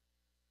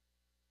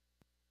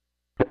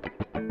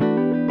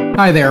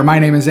Hi there, my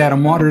name is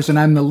Adam Waters, and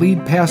I'm the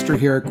lead pastor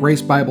here at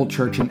Grace Bible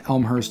Church in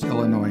Elmhurst,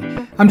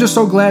 Illinois. I'm just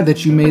so glad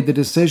that you made the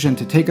decision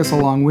to take us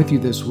along with you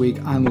this week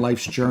on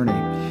life's journey.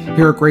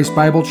 Here at Grace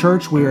Bible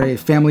Church, we are a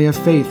family of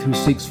faith who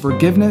seeks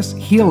forgiveness,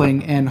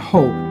 healing, and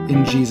hope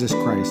in Jesus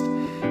Christ.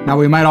 Now,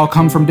 we might all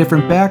come from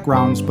different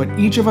backgrounds, but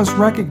each of us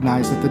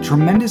recognize that the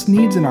tremendous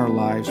needs in our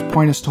lives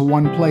point us to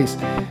one place,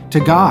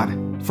 to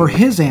God, for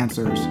His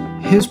answers,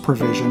 His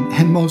provision,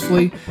 and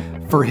mostly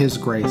for His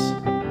grace.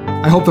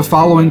 I hope the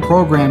following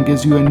program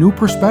gives you a new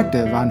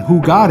perspective on who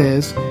God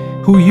is,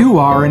 who you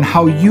are, and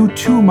how you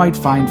too might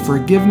find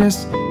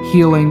forgiveness,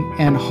 healing,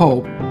 and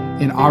hope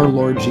in our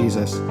Lord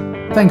Jesus.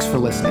 Thanks for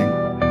listening.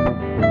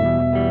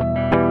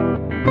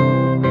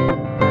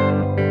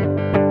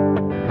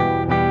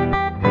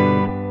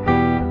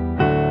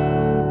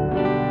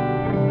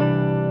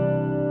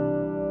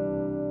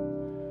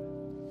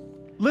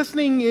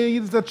 Listening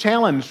is a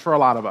challenge for a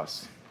lot of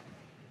us.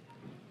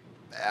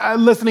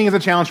 Listening is a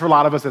challenge for a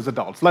lot of us as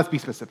adults. Let's be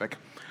specific.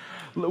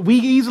 We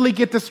easily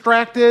get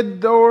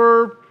distracted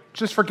or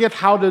just forget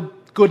how to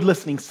good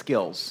listening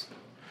skills.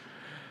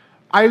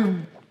 I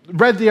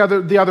read the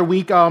other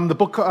week the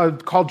book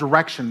called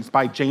Directions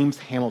by James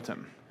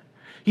Hamilton.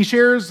 He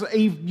shares a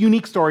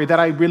unique story that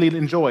I really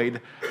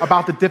enjoyed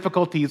about the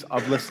difficulties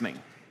of listening.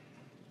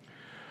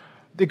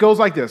 It goes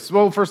like this.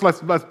 Well, first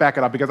let's back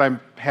it up because I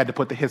had to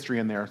put the history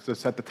in there to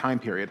set the time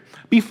period.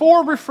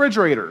 Before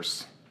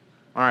refrigerators.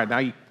 All right, now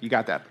you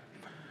got that.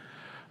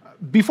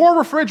 Before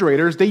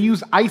refrigerators, they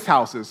used ice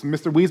houses.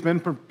 Mr.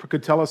 Wiesman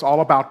could tell us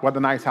all about what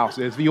an ice house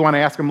is if you want to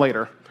ask him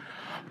later.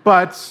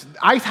 But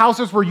ice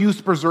houses were used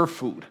to preserve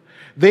food.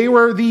 They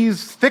were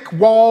these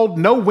thick-walled,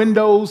 no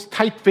windows,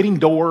 tight-fitting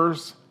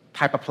doors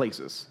type of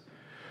places.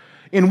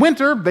 In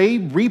winter, they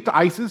reaped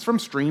ices from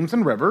streams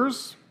and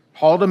rivers,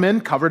 hauled them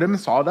in, covered them in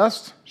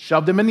sawdust,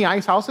 shoved them in the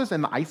ice houses,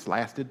 and the ice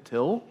lasted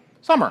till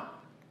summer.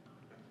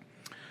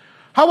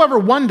 However,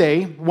 one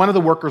day, one of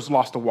the workers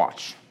lost a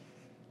watch.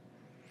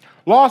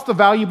 Lost a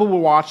valuable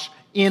watch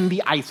in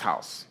the ice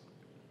house.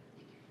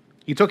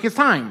 He took his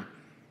time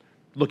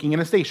looking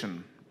in a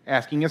station,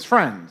 asking his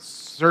friends,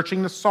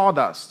 searching the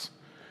sawdust.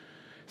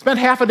 Spent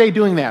half a day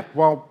doing that.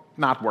 Well,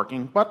 not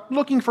working, but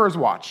looking for his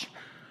watch.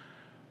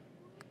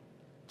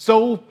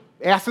 So,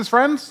 asked his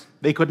friends,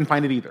 they couldn't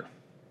find it either.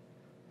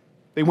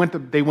 They went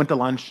to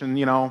lunch, and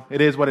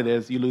it is what it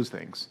is. You lose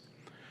things.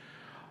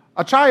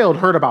 A child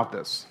heard about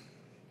this.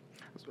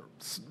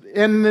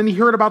 And then he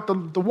heard about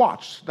the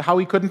watch, how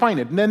he couldn't find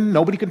it. And then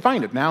nobody could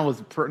find it. Now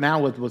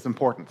it was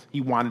important.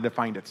 He wanted to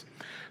find it.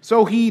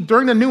 So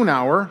during the noon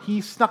hour,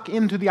 he snuck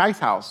into the ice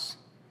house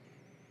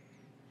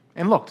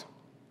and looked.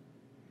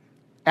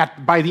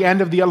 By the end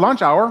of the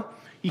lunch hour,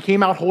 he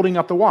came out holding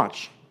up the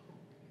watch.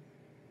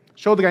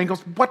 Showed the guy and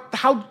goes,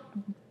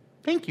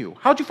 thank you.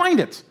 How'd you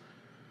find it?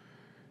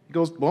 He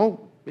goes,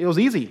 well, it was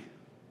easy.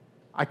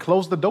 I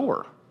closed the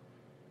door,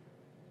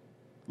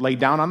 laid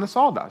down on the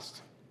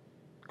sawdust,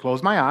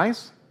 closed my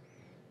eyes,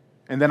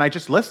 and then I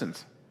just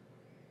listened.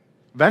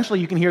 Eventually,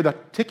 you can hear the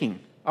ticking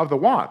of the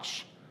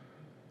watch,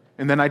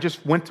 and then I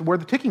just went to where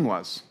the ticking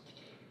was.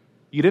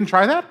 You didn't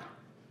try that?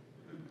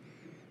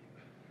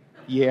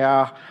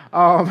 Yeah.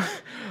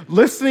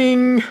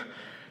 Listening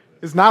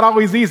is not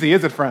always easy,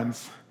 is it,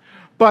 friends?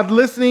 But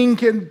listening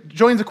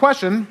joins the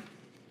question,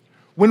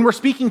 when we're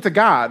speaking to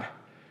God,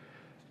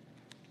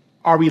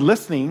 are we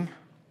listening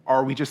or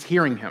are we just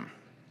hearing Him?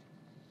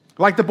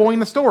 Like the boy in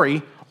the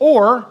story,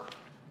 or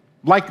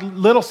like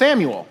little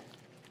Samuel,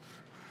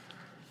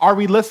 are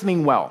we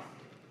listening well?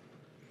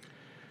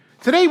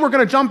 Today we're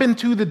going to jump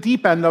into the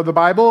deep end of the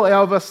Bible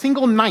of a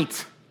single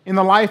night in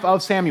the life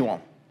of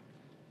Samuel.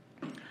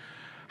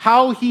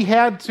 How he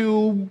had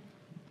to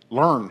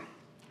learn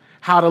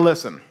how to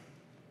listen.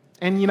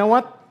 And you know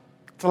what?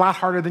 It's a lot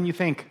harder than you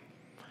think.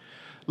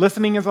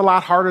 Listening is a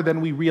lot harder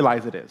than we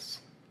realize it is.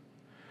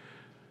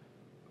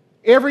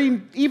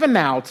 Even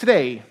now,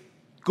 today,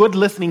 good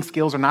listening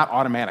skills are not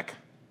automatic.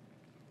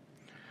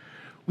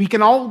 We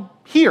can all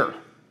hear,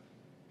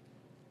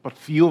 but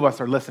few of us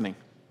are listening.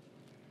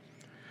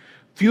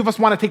 Few of us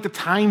want to take the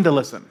time to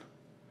listen,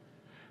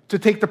 to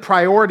take the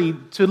priority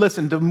to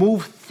listen, to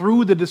move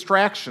through the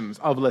distractions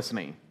of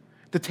listening,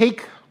 to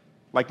take,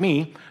 like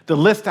me, the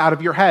list out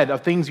of your head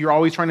of things you're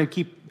always trying to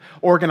keep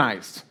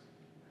organized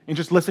and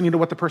just listening to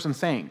what the person's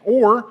saying,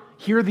 or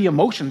hear the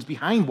emotions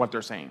behind what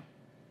they're saying.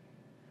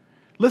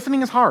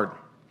 Listening is hard,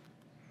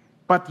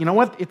 but you know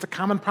what? It's a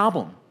common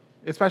problem,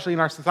 especially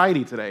in our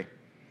society today.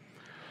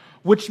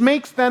 Which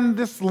makes then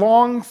this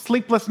long,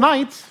 sleepless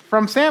night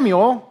from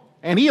Samuel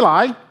and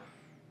Eli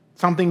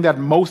something that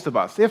most of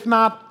us, if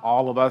not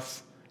all of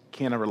us,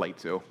 can relate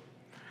to.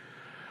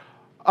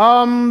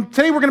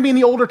 Today we're going to be in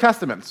the Older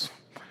Testaments.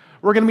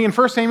 We're going to be in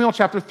 1 Samuel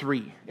chapter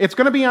 3. It's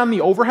going to be on the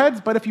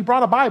overheads, but if you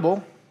brought a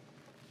Bible,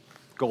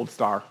 gold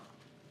star.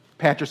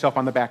 Pat yourself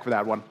on the back for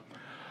that one.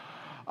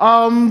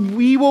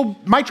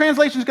 My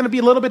translation is going to be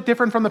a little bit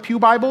different from the Pew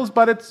Bibles,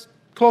 but it's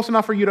close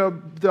enough for you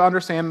to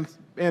understand,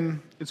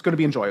 and it's going to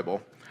be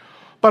enjoyable.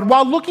 But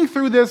while looking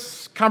through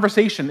this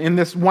conversation in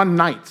this one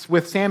night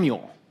with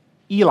Samuel,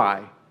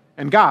 Eli,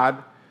 and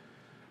God,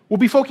 we'll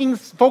be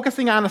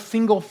focusing on a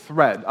single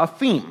thread, a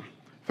theme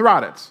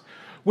throughout it,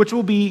 which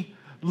will be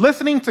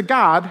listening to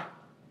God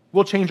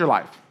will change your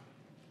life.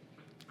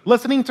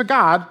 Listening to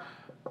God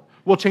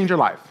will change your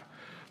life.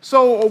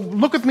 So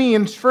look with me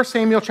in 1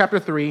 Samuel chapter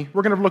 3.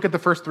 We're going to look at the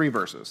first 3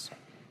 verses.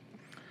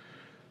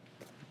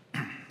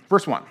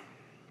 Verse 1.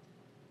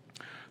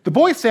 The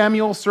boy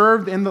Samuel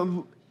served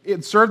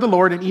the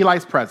Lord in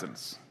Eli's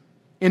presence.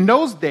 In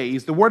those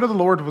days, the word of the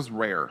Lord was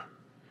rare,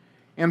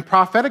 and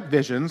prophetic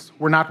visions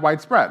were not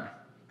widespread.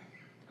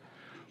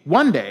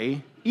 One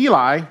day,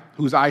 Eli,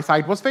 whose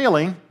eyesight was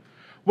failing,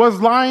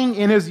 was lying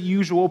in his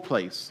usual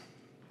place.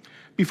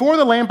 Before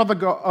the lamp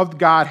of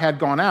God had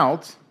gone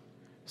out,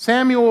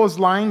 Samuel was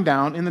lying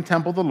down in the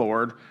temple of the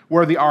Lord,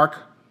 where the ark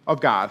of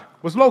God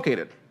was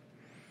located.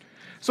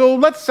 So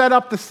let's set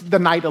up the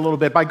night a little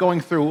bit by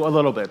going through a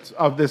little bit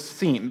of this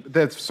scene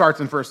that starts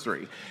in verse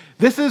 3.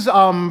 This is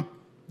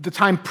the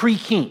time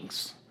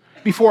pre-kings,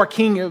 before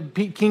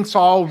King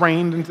Saul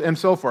reigned and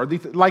so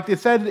forth. Like it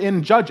said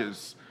in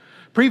Judges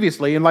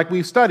previously, and like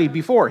we've studied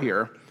before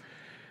here,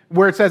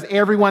 where it says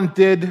everyone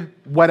did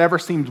whatever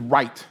seemed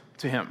right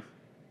to him.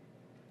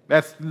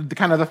 That's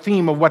kind of the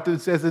theme of what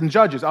it says in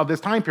Judges of this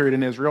time period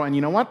in Israel. And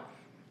you know what?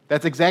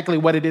 That's exactly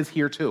what it is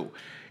here too.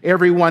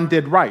 Everyone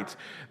did right.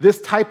 This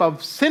type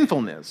of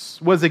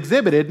sinfulness was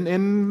exhibited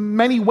in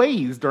many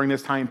ways during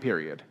this time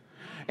period.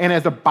 And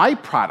as a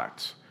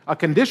byproduct, a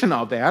condition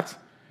of that,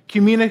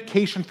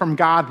 communication from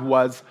God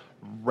was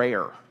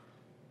rare,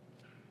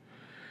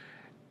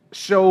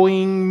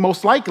 showing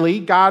most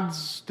likely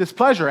God's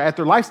displeasure at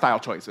their lifestyle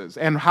choices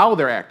and how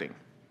they're acting.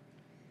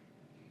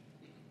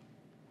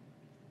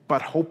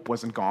 But hope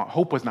wasn't gone.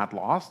 Hope was not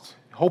lost.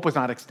 Hope was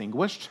not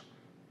extinguished.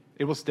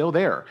 It was still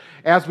there.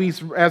 As we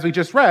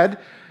just read,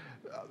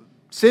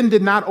 sin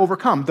did not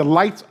overcome. The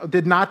light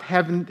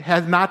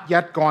has not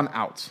yet gone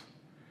out.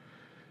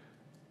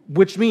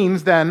 Which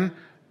means then,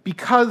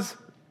 because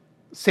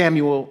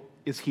Samuel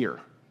is here,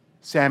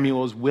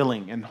 Samuel is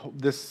willing, and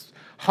this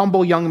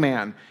humble young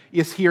man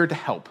is here to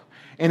help.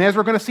 And as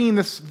we're going to see in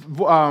this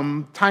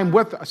time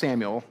with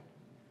Samuel,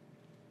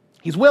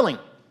 he's willing,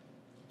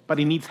 but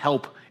he needs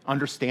help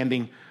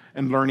understanding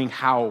and learning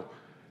how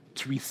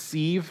to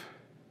receive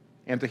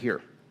and to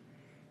hear.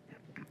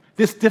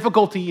 This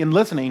difficulty in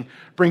listening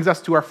brings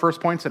us to our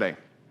first point today.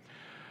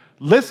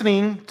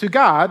 Listening to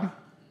God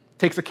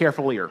takes a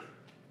careful ear.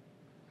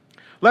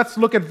 Let's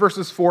look at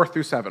verses 4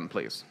 through 7,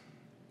 please.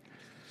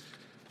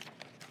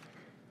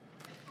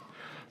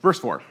 Verse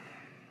 4.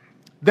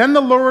 Then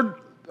the Lord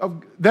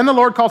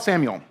called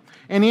Samuel,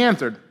 and he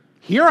answered,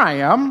 "Here I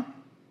am."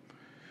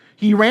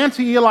 He ran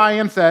to Eli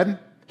and said,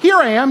 "Here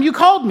I am, you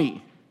called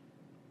me."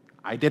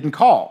 "I didn't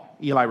call,"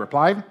 Eli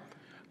replied.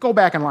 "Go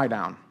back and lie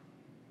down."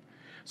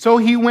 So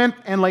he went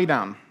and lay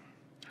down.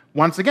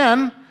 Once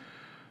again,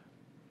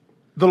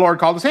 the Lord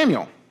called to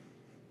Samuel.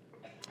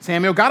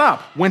 Samuel got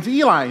up, went to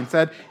Eli, and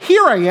said,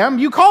 "Here I am,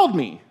 you called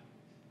me."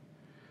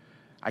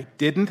 "I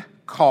didn't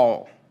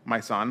call, my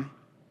son,"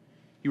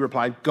 he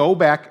replied. "Go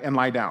back and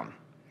lie down."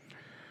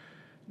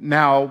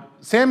 Now,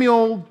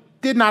 Samuel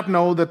did not yet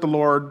know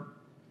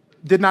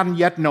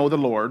the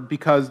Lord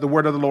because the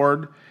word of the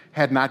Lord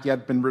had not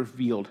yet been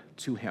revealed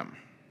to him.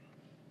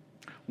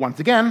 Once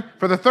again,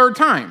 for the third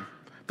time,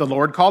 the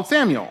Lord called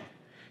Samuel.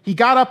 He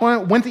got up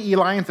and went to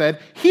Eli and said,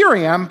 "Here I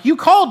am, you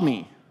called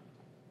me."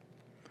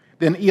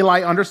 Then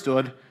Eli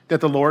understood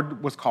that the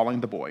Lord was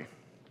calling the boy.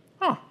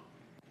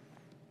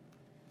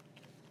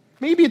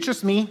 Maybe it's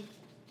just me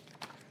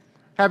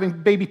having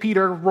baby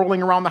Peter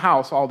rolling around the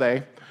house all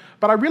day,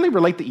 but I really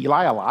relate to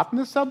Eli a lot in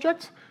this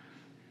subject.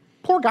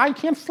 Poor guy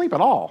can't sleep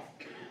at all.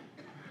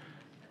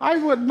 I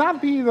would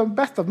not be the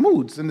best of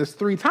moods in this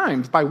 3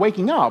 times by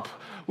waking up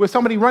with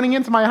somebody running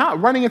into my house,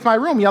 running into my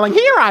room, yelling,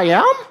 "Here I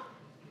am!"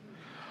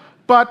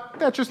 But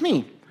that's just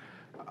me.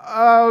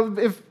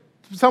 If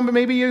somebody,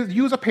 maybe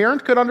you as a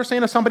parent could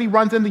understand if somebody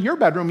runs into your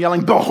bedroom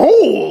yelling,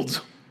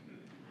 "Behold!"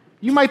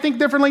 You might think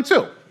differently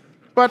too,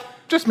 but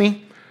just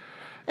me.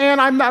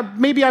 And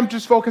maybe I'm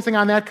just focusing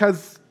on that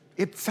because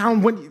it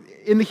sounds,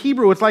 in the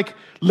Hebrew, it's like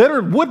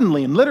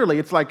literally,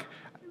 it's like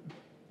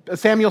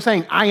Samuel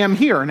saying, "I am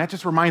here," and that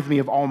just reminds me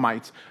of All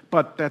Might.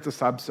 But that's a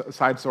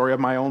side story of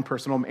my own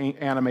personal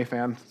anime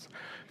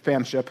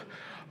fanship.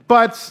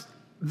 But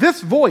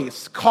this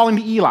voice calling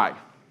to Eli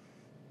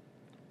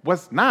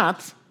was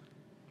not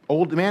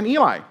old man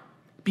Eli,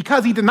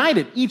 because he denied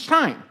it each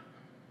time.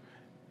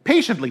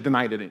 Patiently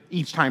denied it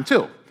each time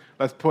too.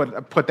 Let's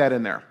put that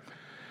in there.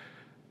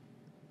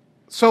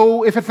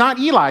 So if it's not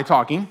Eli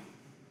talking,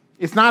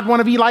 it's not one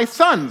of Eli's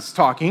sons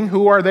talking,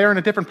 who are there in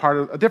a different part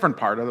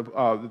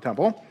of the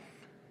temple,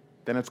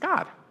 then it's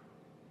God.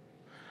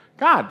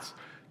 God's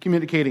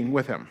communicating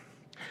with him.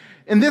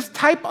 And this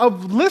type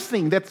of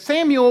listening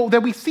that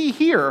we see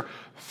here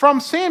from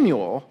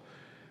Samuel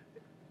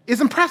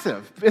is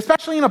impressive,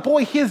 especially in a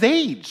boy his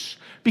age,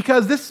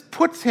 because this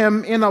puts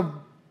him in a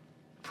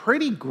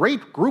pretty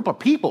great group of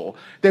people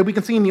that we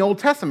can see in the Old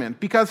Testament,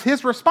 because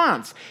his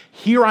response,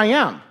 "Here I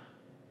am,"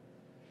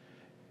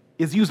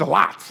 is used a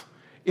lot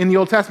in the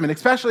Old Testament,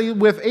 especially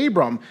with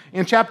Abram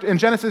in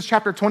Genesis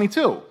chapter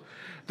 22,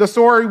 the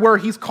story where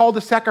he's called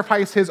to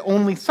sacrifice his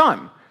only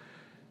son.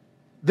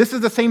 This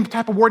is the same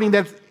type of wording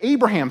that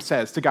Abraham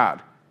says to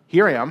God.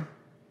 Here I am.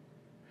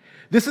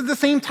 This is the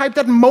same type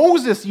that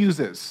Moses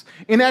uses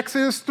in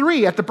Exodus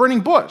 3 at the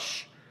burning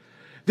bush.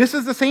 This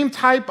is the same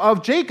type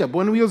of Jacob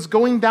when he was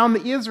going down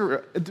to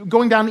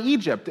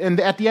Egypt and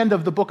at the end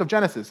of the book of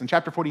Genesis in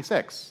chapter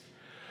 46.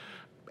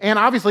 And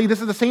obviously,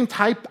 this is the same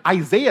type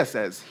Isaiah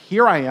says,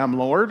 here I am,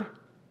 Lord,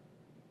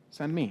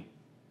 send me,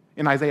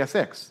 in Isaiah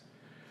 6.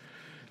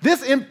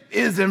 This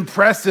is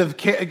impressive,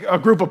 a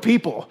group of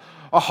people,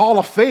 a Hall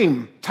of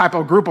Fame type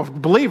of group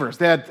of believers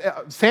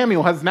that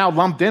Samuel has now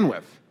lumped in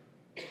with.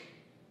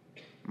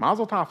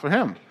 Mazel tov for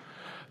him.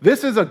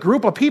 This is a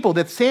group of people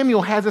that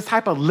Samuel has this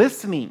type of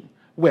listening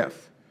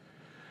with.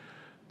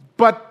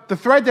 But the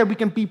thread that we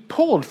can be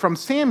pulled from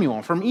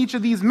Samuel, from each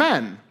of these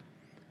men,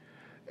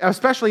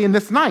 especially in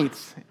this night,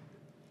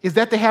 is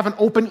that they have an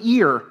open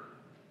ear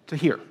to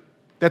hear,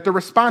 that they're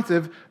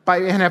responsive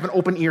and have an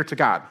open ear to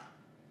God.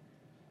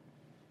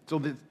 So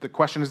the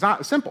question is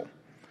not simple.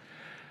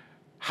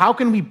 How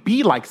can we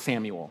be like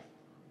Samuel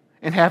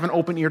and have an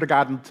open ear to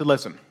God and to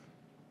listen?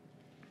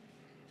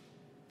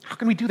 How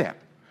can we do that?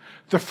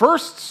 The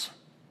first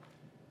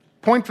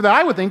point for that,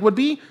 I would think, would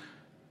be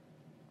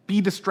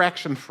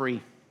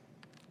distraction-free.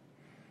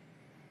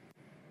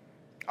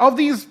 Of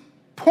these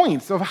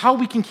points of how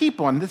we can keep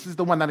one, this is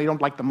the one that I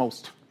don't like the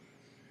most.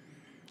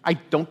 I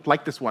don't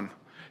like this one.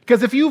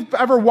 Because if you've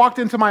ever walked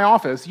into my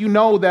office, you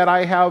know that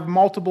I have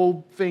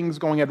multiple things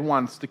going at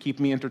once to keep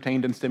me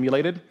entertained and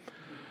stimulated.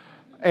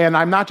 And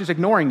I'm not just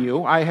ignoring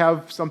you. I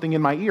have something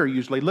in my ear,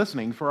 usually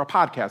listening for a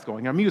podcast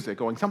going, or music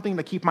going, something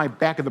to keep my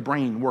back of the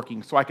brain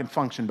working so I can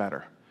function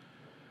better.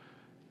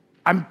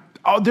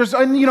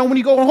 When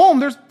you go home,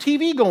 there's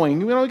TV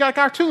going. You got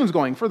cartoons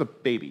going for the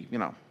baby.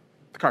 The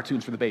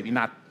cartoons for the baby,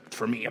 not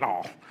for me at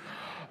all.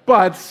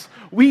 But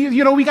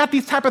we got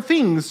these type of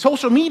things.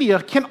 Social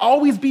media can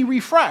always be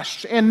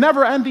refreshed and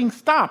never ending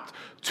stopped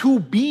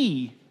to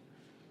be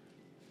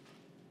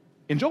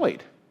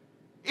enjoyed.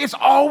 It's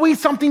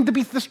always something to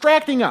be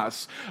distracting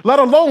us, let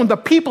alone the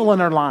people in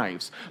our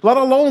lives, let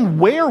alone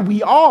where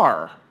we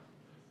are.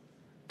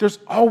 There's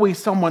always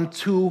someone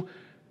to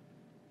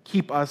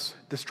keep us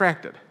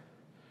distracted.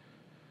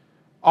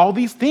 All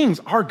these things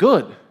are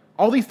good.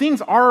 All these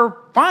things are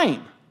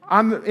fine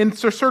in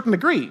a certain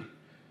degree.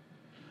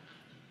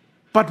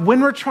 But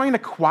when we're trying to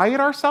quiet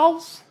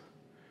ourselves,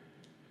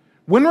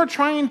 when we're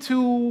trying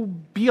to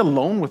be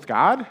alone with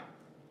God,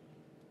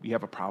 we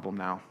have a problem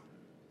now.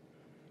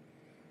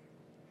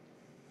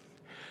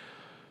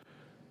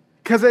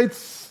 Because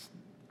it's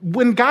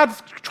when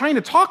God's trying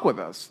to talk with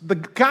us, the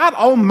God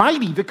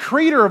Almighty, the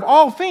creator of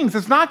all things,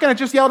 is not going to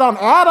just yell down,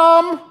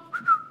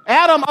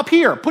 Adam, up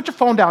here, put your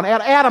phone down.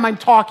 Adam, I'm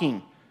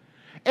talking.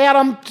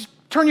 Adam, just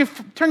turn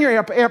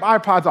your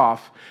iPods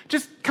off.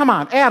 Just come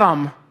on,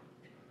 Adam.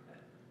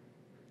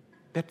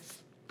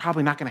 That's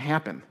probably not going to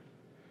happen.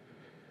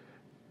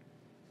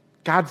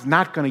 God's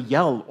not going to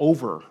yell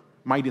over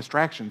my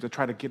distractions to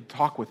try to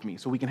talk with me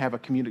so we can have a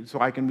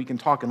community, we can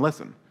talk and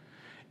listen.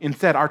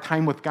 Instead, our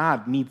time with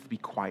God needs to be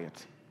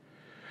quiet,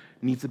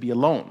 needs to be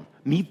alone,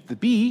 needs to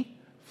be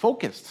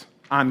focused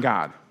on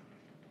God.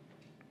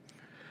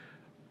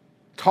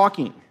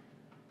 Talking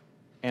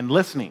and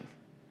listening,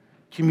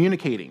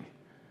 communicating,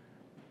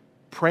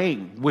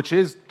 praying, which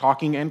is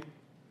talking and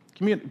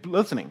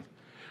listening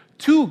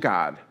to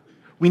God.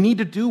 We need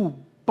to do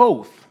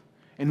both,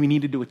 and we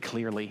need to do it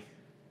clearly.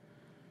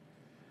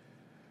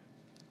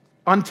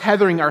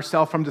 Untethering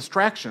ourselves from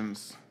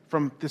distractions,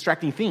 from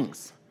distracting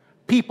things,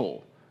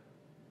 people,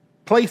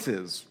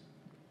 places,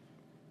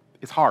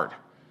 is hard.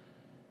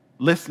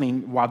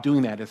 Listening while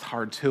doing that is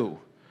hard too.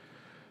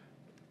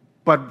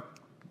 But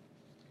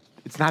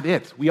it's not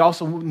it. We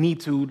also need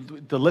to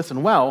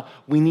listen well.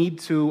 We need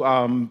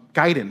to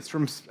guidance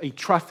from a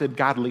trusted,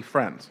 godly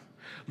friend.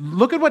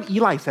 Look at what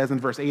Eli says in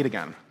verse 8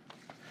 again.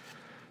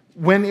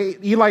 When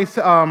Eli,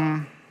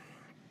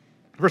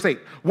 verse 8,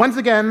 once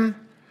again,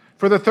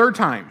 for the third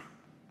time,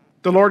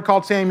 the Lord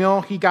called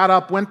Samuel. He got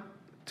up, went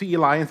to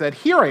Eli, and said,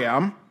 here I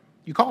am,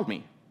 you called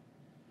me.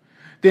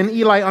 Then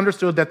Eli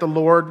understood that the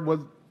Lord was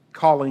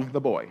calling the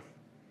boy.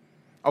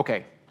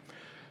 Okay.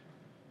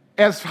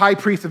 As high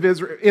priest of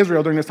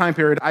Israel during this time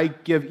period, I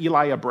give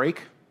Eli a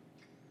break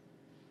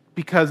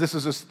because this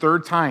is his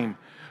third time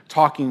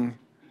talking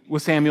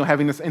with Samuel,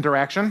 having this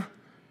interaction.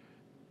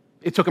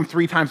 It took him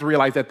 3 times to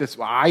realize that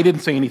I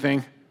didn't say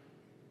anything.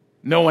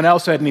 No one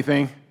else said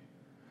anything.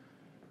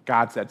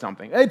 God said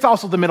something. It's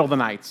also the middle of the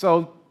night.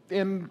 So,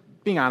 in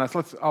being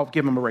honest, I'll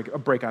give him a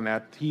break on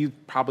that. He's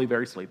probably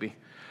very sleepy.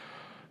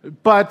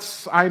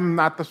 But I'm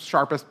not the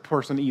sharpest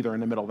person either in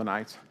the middle of the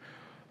night.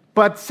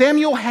 But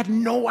Samuel had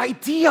no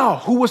idea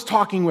who was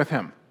talking with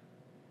him.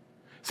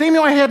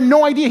 Samuel had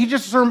no idea. He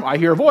just assumed, I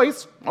hear a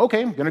voice.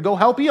 Okay, I'm going to go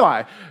help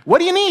Eli. What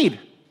do you need?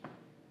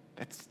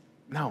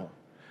 No.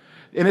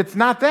 And it's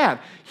not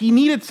that. He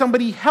needed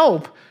somebody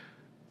help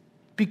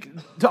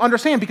to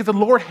understand because the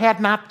Lord had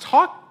not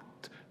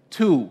talked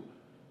to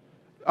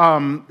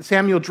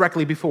Samuel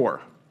directly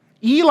before.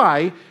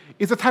 Eli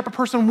is the type of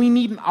person we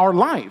need in our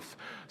life,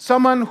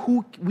 someone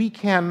who we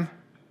can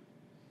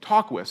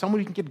talk with, someone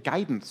we can get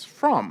guidance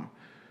from.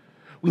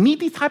 We need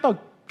these type of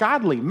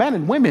godly men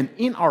and women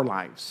in our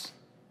lives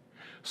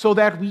so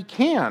that we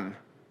can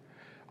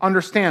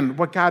understand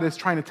what God is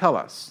trying to tell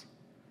us.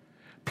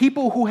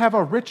 People who have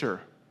a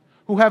richer,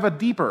 who have a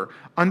deeper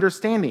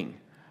understanding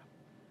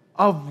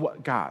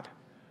of God,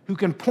 who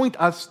can point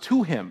us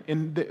to Him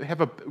and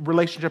have a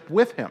relationship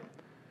with Him.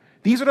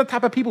 These are the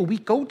type of people we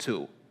go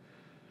to.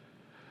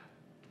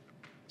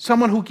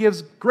 Someone who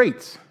gives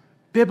great,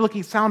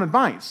 biblically sound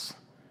advice.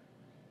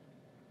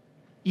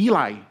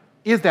 Eli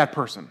is that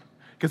person,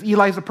 because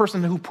Eli is the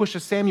person who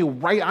pushes Samuel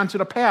right onto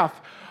the path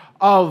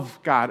of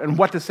God and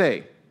what to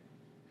say.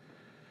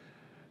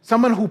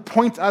 Someone who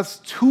points us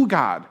to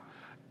God,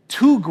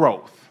 to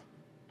growth.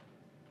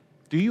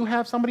 Do you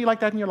have somebody like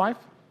that in your life?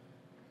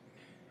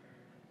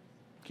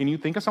 Can you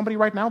think of somebody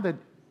right now that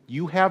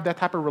you have that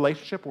type of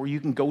relationship where you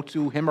can go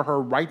to him or her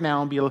right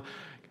now and be like,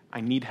 I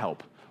need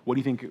help. What do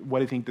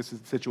you think this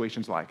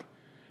situation's like?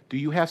 Do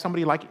you have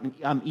somebody like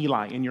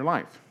Eli in your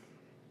life?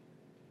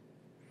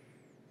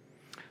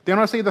 Then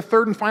I want to say the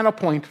third and final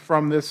point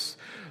from this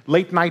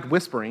late night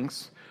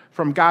whisperings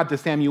from God to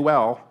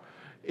Samuel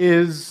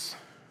is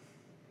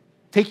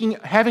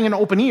having an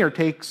open ear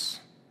takes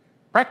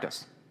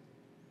practice.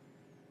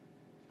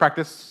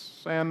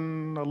 Practice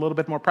and a little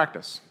bit more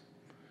practice.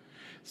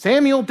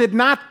 Samuel did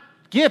not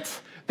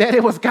get that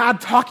it was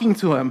God talking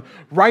to him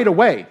right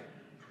away.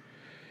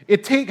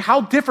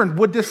 How different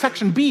would this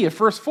section be if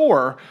verse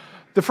 4,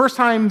 the first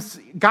time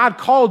God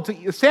called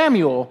to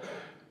Samuel,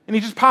 and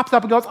he just pops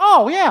up and goes,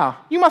 oh yeah,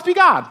 you must be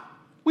God.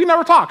 We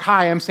never talk.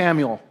 Hi, I'm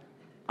Samuel.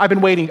 I've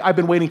been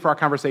waiting for our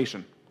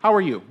conversation. How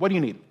are you? What do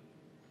you need?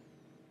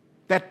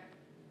 That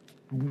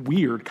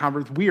weird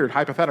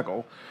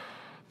hypothetical.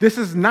 This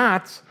is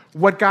not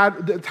what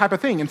God, the type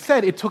of thing.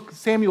 Instead, it took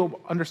Samuel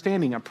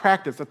understanding and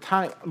practice, a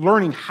time,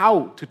 learning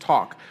how to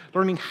talk,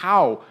 learning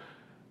how,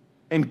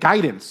 and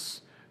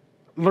guidance,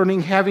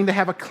 having to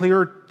have a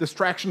clear,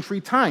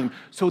 distraction-free time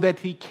so that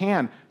he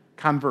can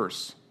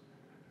converse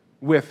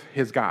with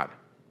his God.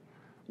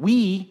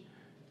 We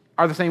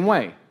are the same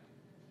way.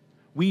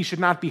 We should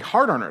not be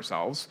hard on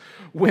ourselves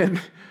when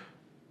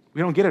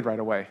we don't get it right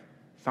away.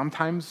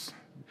 Sometimes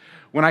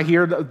when I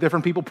hear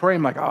different people pray,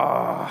 I'm like,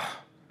 oh,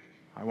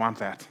 I want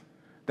that.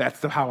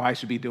 That's how I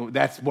should be doing.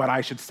 That's what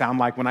I should sound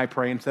like when I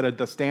pray instead of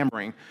the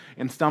stammering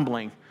and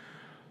stumbling.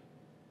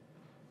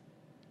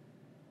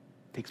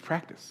 It takes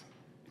practice.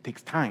 It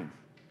takes time.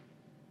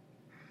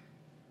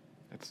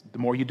 The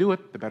more you do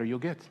it, the better you'll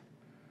get.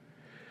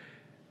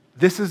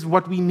 This is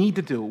what we need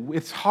to do.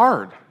 It's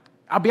hard.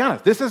 I'll be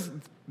honest. This is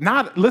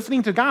not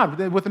listening to God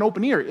with an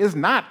open ear is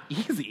not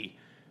easy.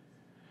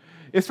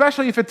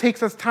 Especially if it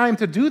takes us time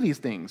to do these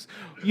things.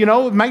 You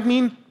know, it might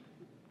mean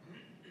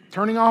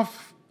turning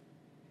off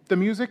the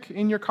music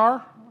in your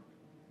car,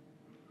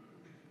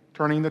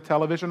 turning the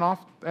television off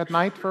at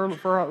night for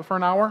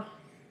an hour,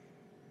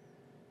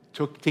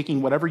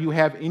 taking whatever you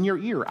have in your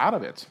ear out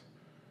of it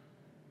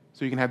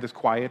so you can have this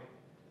quiet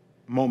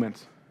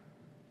moment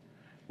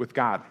with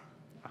God,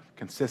 a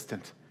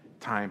consistent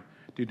time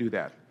to do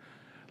that.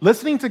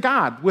 Listening to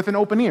God with an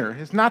open ear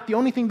is not the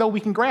only thing, though,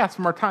 we can grasp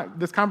from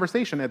this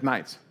conversation at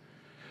night.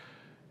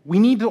 We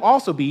need to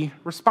also be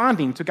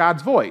responding to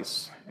God's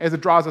voice as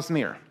it draws us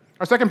near.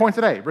 Our second point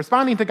today,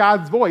 responding to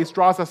God's voice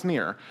draws us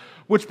near,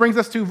 which brings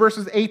us to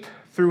verses 8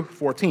 through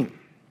 14.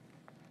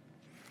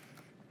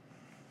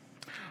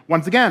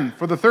 Once again,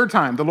 for the third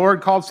time, the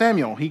Lord called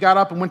Samuel. He got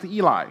up and went to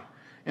Eli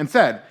and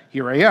said,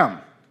 "Here I am.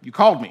 You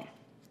called me."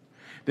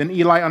 Then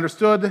Eli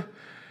understood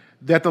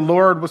that the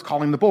Lord was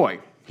calling the boy.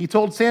 He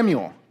told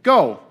Samuel,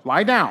 "Go,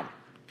 lie down.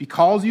 If he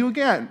calls you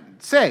again,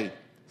 say,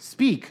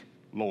 'Speak,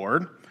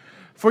 Lord,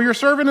 for your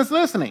servant is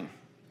listening.'"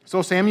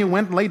 So Samuel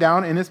went and lay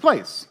down in his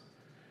place.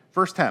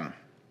 Verse 10.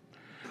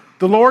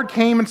 The Lord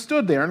came and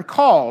stood there and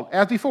called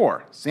as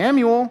before,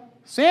 "Samuel,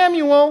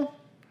 Samuel."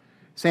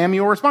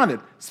 Samuel responded,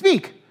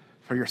 "Speak,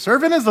 for your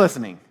servant is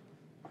listening."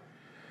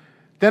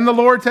 Then the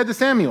Lord said to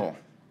Samuel,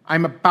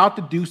 "I'm about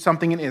to do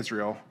something in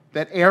Israel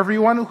that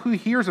everyone who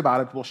hears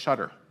about it will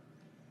shudder.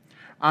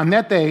 On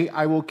that day,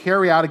 I will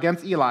carry out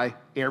against Eli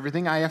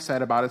everything I have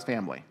said about his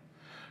family,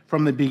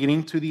 from the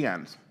beginning to the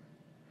end.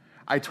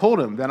 I told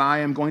him that I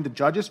am going to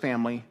judge his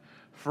family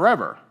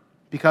forever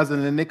because of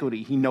the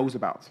iniquity he knows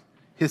about.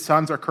 His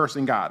sons are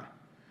cursing God,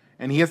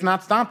 and he has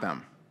not stopped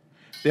them.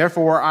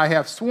 Therefore, I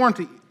have sworn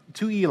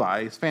to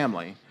Eli's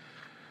family,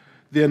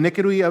 the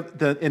iniquity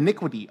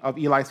of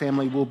Eli's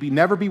family will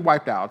never be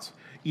wiped out,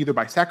 either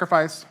by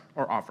sacrifice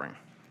or offering."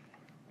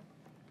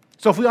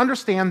 So if we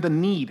understand the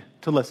need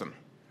to listen,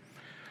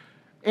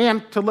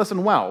 and to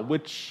listen well,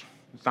 which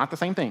is not the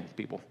same thing,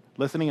 people.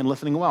 Listening and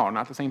listening well are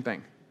not the same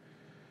thing.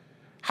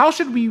 How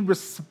should we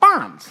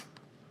respond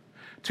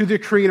to the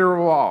creator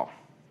of all?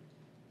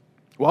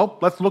 Well,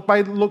 let's look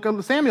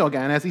at Samuel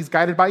again as he's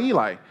guided by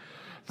Eli.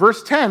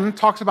 Verse 10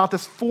 talks about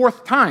this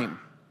fourth time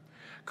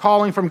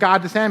calling from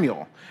God to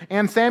Samuel.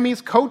 And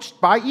Sammy's coached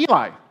by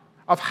Eli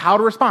of how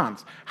to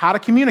respond, how to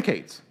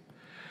communicate.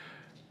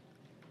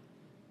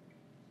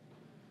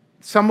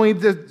 Some way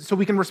so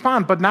we can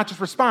respond, but not just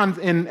respond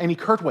in any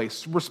curt way.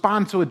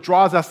 Respond so it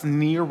draws us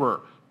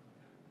nearer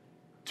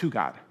to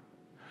God.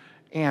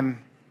 And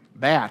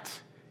that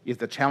is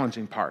the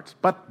challenging part,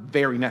 but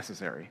very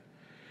necessary.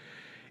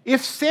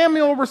 If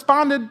Samuel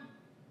responded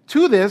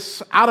to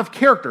this out of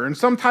character in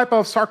some type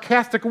of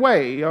sarcastic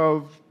way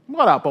of,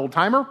 what up, old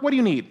timer? What do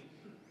you need?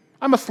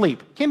 I'm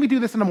asleep. Can we do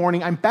this in the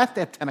morning? I'm best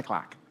at 10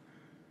 o'clock.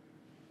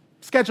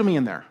 Schedule me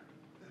in there.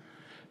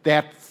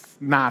 That's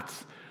not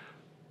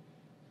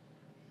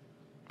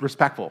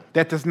respectful.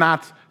 That does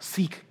not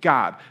seek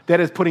God. That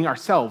is putting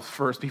ourselves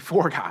first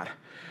before God.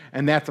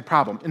 And that's a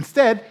problem.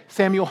 Instead,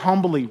 Samuel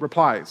humbly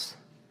replies,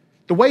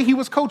 the way he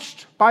was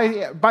coached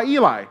by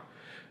Eli,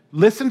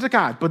 listen to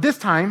God. But this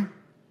time,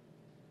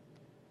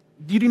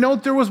 did you know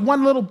there was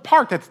one little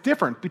part that's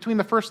different between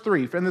the first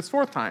three and this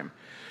fourth time?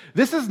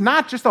 This is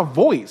not just a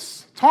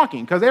voice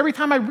talking, because every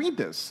time I read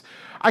this,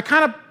 I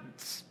kind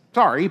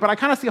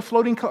of see a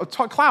floating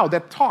cloud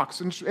that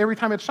talks every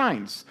time it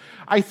shines.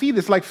 I see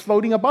this like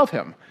floating above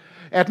him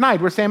at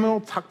night, where Samuel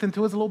tucked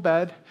into his little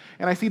bed,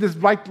 and I see this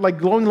like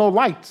glowing little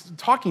light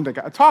talking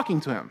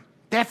to him.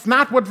 That's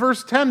not what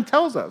verse 10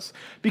 tells us,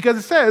 because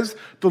it says,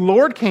 the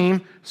Lord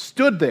came,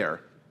 stood there,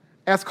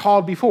 as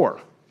called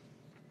before.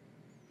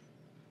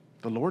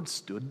 The Lord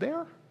stood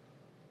there?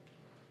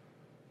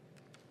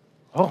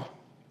 Oh,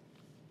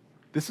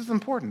 this is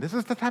important. This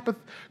is the type of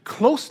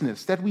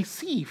closeness that we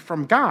see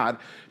from God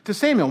to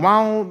Samuel.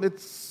 While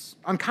it's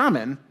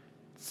uncommon,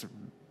 it's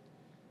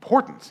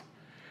important,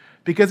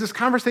 because this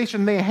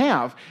conversation they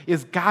have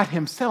is God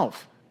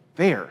himself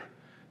there,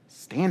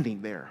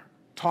 standing there,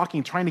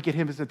 talking, trying to get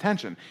his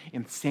attention.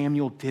 And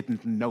Samuel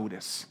didn't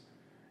notice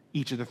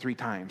each of the 3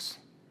 times.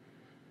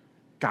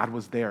 God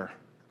was there.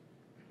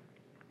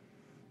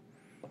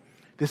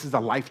 This is a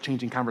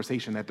life-changing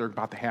conversation that they're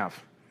about to have.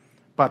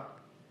 But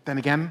then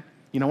again,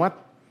 you know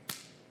what?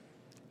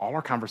 All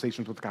our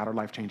conversations with God are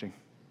life-changing.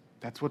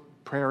 That's what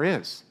prayer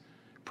is.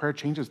 Prayer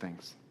changes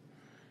things.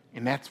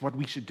 And that's what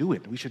we should do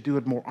it. We should do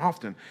it more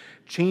often.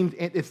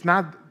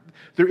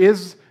 There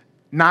is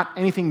not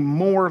anything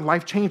more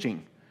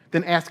life-changing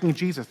than asking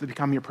Jesus to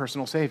become your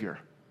personal Savior.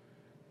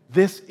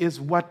 This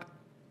is what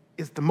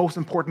is the most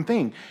important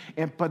thing.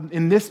 But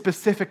in this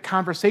specific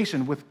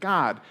conversation with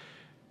God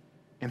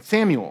and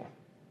Samuel,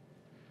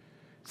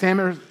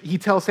 he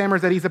tells Samuel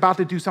that he's about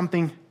to do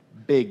something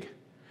big.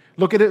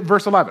 Look at it,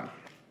 verse 11.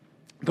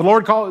 The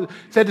Lord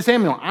said to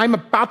Samuel, I'm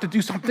about to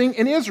do something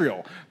in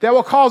Israel that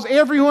will cause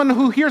everyone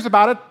who hears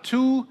about it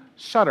to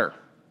shudder.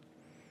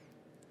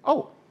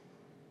 Oh,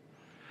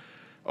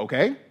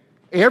 okay.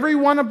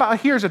 Everyone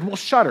hears it will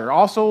shudder.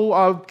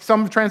 Also,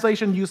 some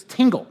translation use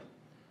tingle.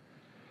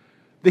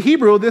 The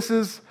Hebrew, this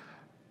is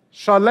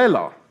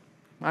shalela.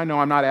 I know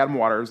I'm not Adam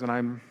Waters, and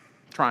I'm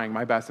trying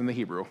my best in the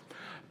Hebrew.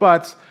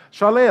 But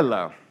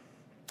shalela,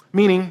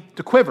 meaning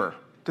to quiver,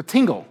 to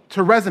tingle,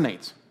 to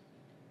resonate.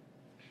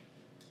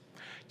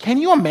 Can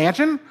you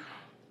imagine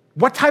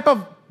what type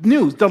of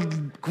news, the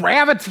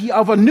gravity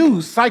of a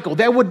news cycle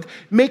that would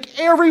make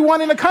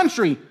everyone in the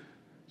country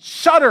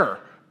shudder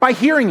by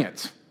hearing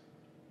it?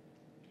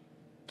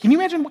 Can you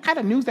imagine what kind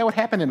of news that would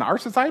happen in our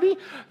society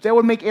that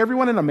would make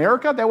everyone in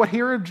America that would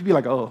hear it be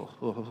like,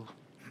 oh,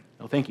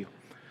 thank you.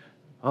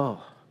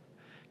 Oh.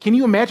 Can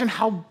you imagine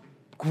how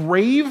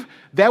grave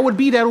that would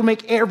be? That would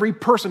make every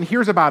person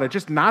hears about it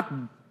just not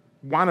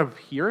want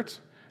to hear it,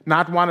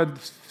 not want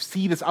to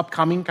see this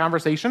upcoming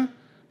conversation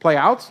play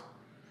out.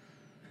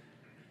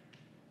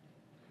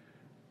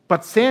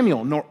 But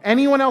Samuel, nor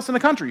anyone else in the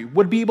country,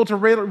 would be able to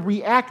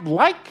react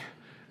like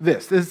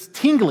this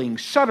tingling,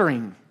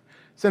 shuddering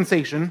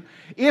sensation,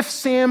 if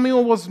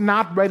Samuel was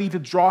not ready to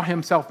draw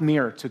himself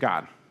near to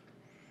God,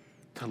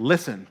 to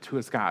listen to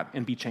his God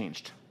and be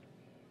changed.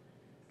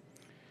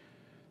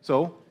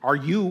 So, are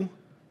you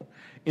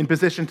in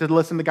position to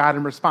listen to God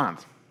and respond?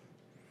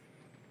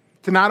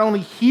 To not only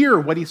hear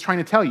what he's trying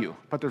to tell you,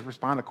 but to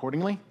respond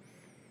accordingly?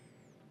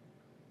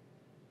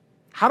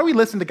 How do we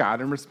listen to God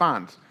and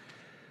respond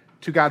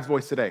to God's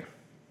voice today?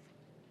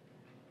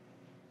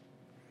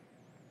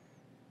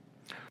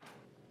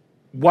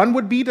 One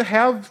would be to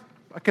have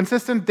a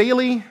consistent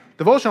daily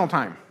devotional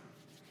time.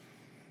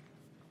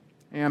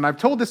 And I've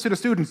told this to the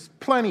students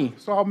plenty,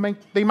 so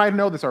they might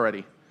know this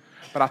already,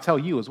 but I'll tell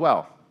you as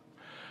well.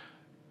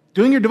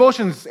 Doing your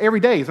devotions every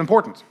day is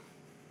important.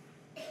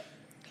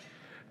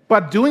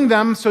 But doing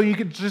them so you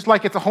could just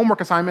like it's a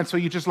homework assignment, so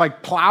you just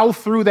like plow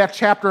through that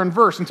chapter and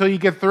verse until you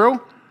get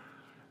through.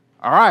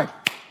 All right,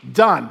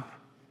 done.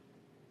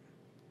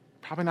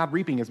 Probably not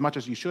reaping as much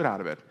as you should out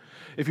of it.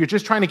 If you're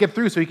just trying to get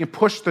through so you can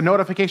push the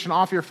notification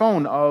off your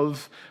phone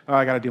of,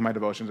 I got to do my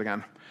devotions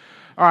again.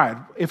 All right,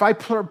 if I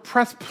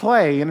press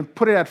play and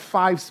put it at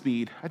 5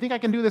 speed, I think I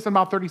can do this in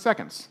about 30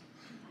 seconds.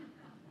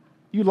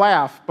 You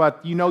laugh,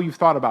 but you know you've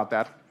thought about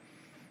that.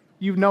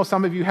 You know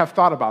some of you have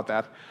thought about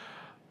that.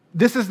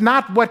 This is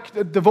not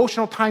what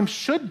devotional time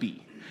should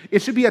be.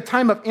 It should be a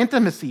time of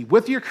intimacy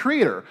with your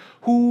Creator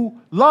who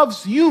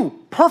loves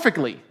you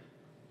perfectly.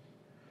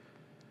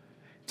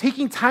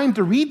 taking time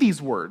to read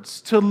these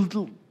words,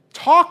 to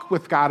talk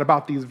with God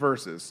about these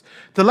verses,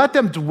 to let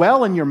them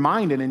dwell in your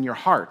mind and in your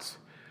heart,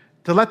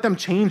 to let them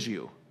change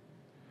you.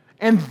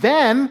 And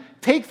then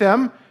take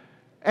them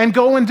and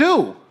go and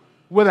do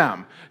with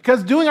them.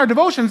 Because doing our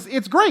devotions,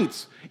 it's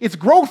great. It's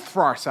growth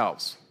for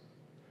ourselves.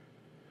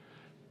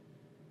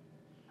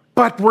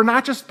 But we're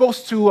not just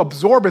supposed to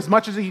absorb as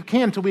much as you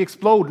can until we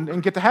explode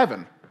and get to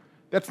heaven.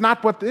 That's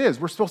not what it is.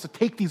 We're supposed to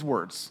take these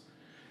words,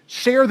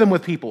 share them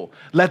with people,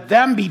 let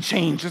them be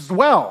changed as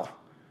well.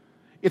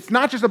 It's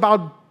not just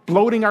about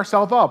bloating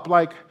ourselves up.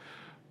 Like,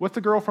 what's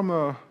the girl from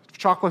the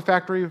chocolate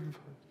factory?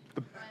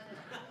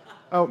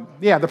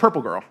 The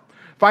purple girl.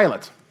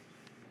 Violet.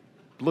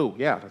 Blue,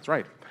 yeah, that's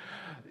right.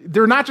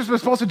 They're not just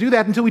supposed to do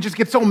that until we just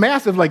get so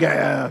massive, like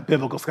a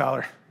biblical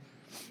scholar.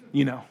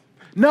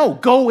 No,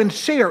 go and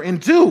share and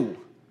do.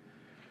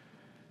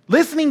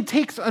 Listening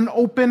takes an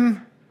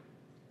open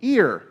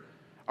ear,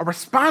 a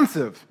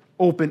responsive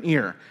open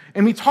ear.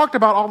 And we talked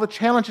about all the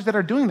challenges that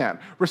are doing that.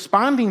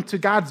 Responding to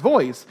God's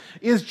voice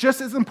is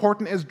just as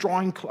important as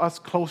drawing us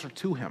closer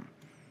to Him.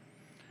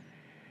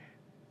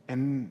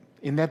 And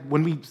in that,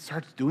 when we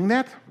start doing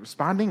that,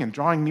 responding and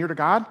drawing near to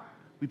God,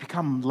 we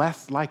become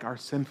less like our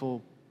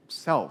sinful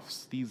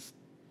selves, these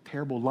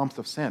terrible lumps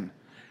of sin,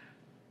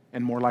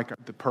 and more like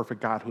the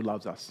perfect God who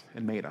loves us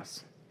and made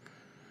us.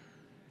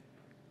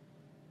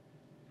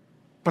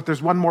 But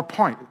there's one more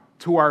point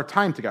to our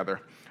time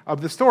together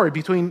of the story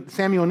between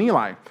Samuel and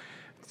Eli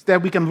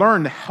that we can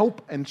learn to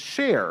help and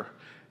share,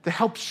 to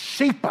help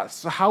shape us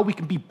so how we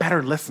can be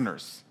better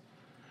listeners.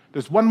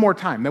 There's one more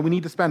time that we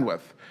need to spend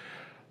with.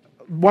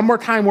 One more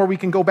time where we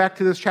can go back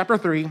to this chapter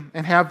 3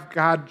 and have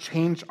God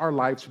change our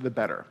lives for the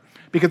better.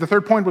 Because the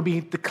third point would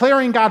be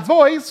declaring God's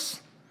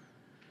voice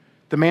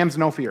demands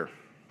no fear.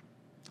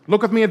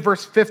 Look with me at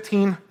verse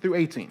 15 through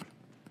 18.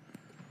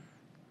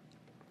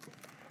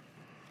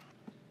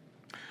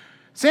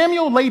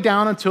 Samuel lay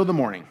down until the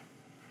morning.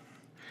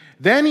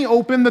 Then he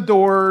opened the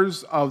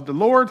doors of the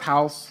Lord's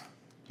house.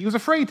 He was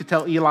afraid to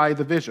tell Eli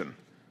the vision.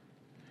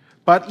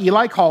 But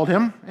Eli called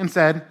him and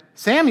said,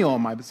 "Samuel,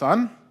 my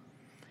son."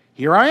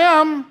 "Here I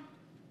am,"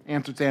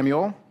 answered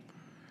Samuel.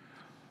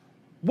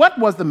 "What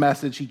was the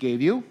message he gave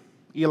you?"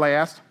 Eli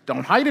asked.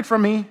 "Don't hide it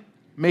from me.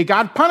 May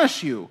God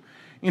punish you,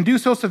 and do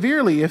so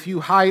severely if you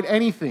hide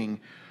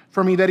anything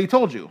from me that he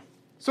told you."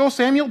 So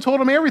Samuel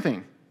told him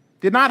everything,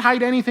 did not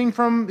hide anything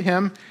from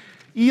him.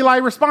 Eli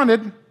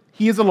responded,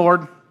 "He is the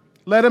Lord.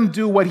 Let him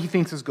do what he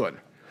thinks is good."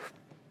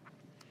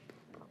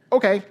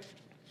 Okay.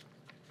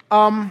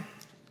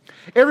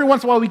 Every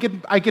once in a while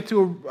I get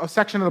to a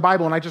section of the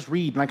Bible and I just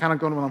read and I kind of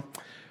go to them.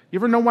 You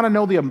ever want to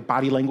know the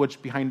body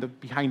language behind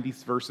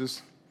these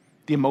verses,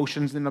 the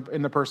emotions in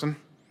the person?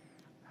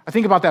 I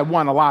think about that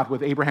one a lot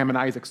with Abraham and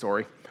Isaac's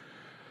story.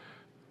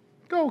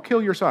 Go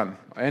kill your son,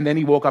 and then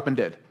he woke up and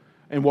did,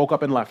 and woke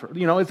up and left.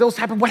 If those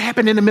happen, what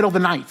happened in the middle of the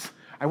night?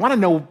 I want to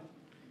know.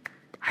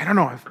 I don't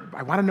know.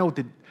 I want to know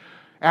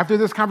after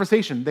this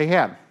conversation they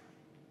had.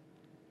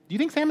 Do you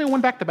think Samuel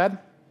went back to bed?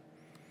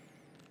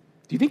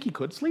 Do you think he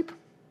could sleep?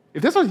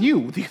 If this was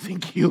you, do you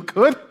think you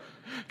could?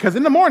 Because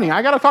in the morning,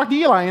 I got to talk to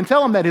Eli and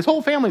tell him that his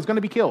whole family is going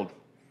to be killed.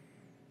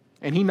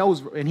 And he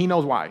knows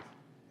why.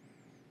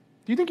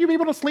 Do you think you'd be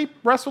able to sleep,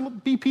 rest,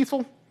 be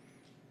peaceful?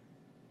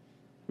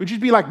 Would you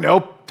be like,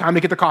 nope, time to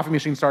get the coffee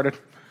machine started.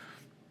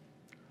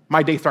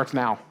 My day starts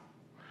now.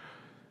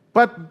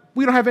 But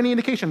we don't have any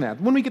indication of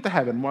that. When we get to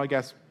heaven, well, I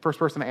guess, first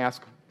person to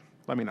ask,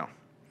 let me know.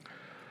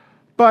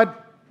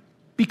 But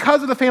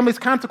because of the family's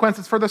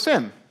consequences for the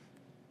sin,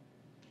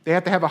 they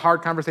have to have a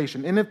hard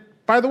conversation. And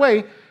by the way,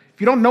 if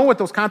you don't know what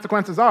those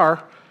consequences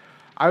are,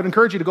 I would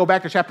encourage you to go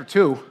back to chapter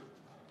 2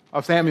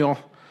 of Samuel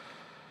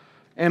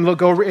and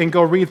go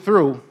read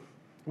through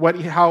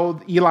how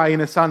Eli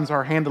and his sons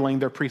are handling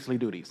their priestly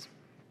duties.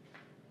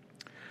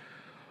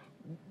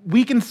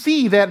 We can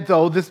see that,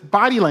 though, this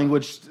body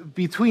language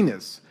between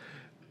this,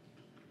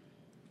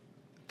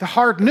 the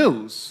hard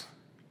news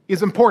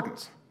is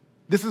important.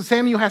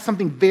 Samuel has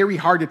something very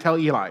hard to tell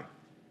Eli.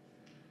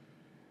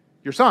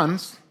 Your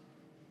sons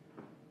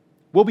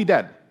will be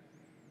dead.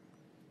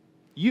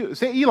 You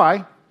say,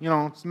 Eli,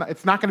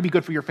 it's not going to be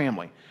good for your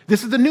family.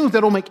 This is the news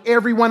that will make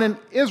everyone in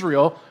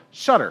Israel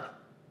shudder.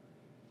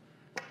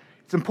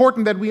 It's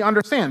important that we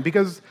understand,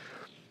 because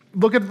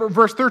look at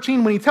verse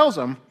 13 when he tells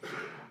them,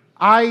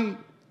 "I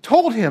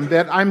told him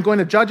that I'm going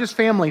to judge his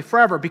family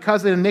forever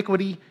because of the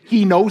iniquity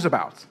he knows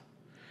about.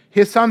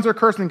 His sons are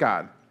cursing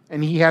God,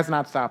 and he has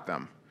not stopped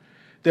them.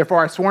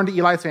 Therefore I sworn to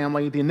Eli's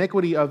family, the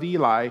iniquity of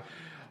Eli's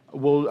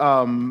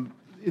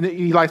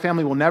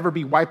family will never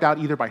be wiped out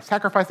either by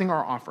sacrificing or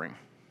offering."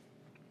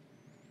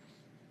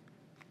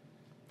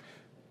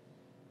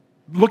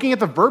 Looking at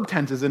the verb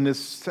tenses in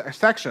this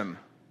section,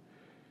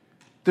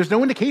 there's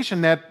no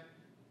indication that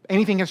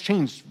anything has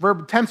changed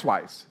verb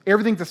tense-wise.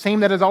 Everything's the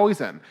same that it's always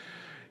been.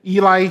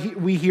 Eli,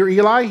 we hear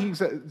Eli.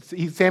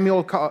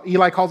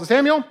 Eli calls to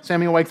Samuel.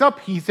 Samuel wakes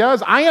up. He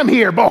says, "I am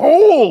here.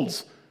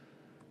 Behold!"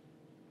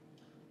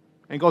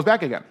 And goes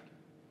back again.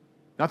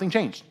 Nothing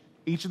changed.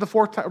 Each of the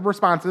four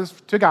responses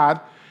to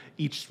God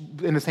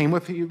And the same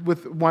with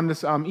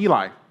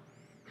Eli.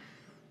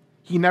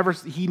 He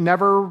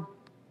never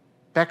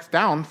backs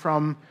down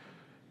from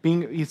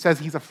being. He says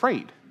he's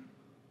afraid,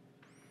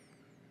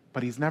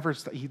 but he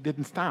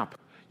didn't stop.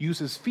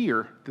 Uses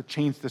fear to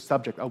change the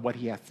subject of what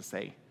he has to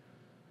say.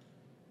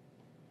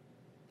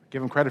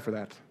 Give him credit for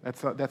that.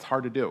 That's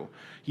hard to do.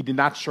 He did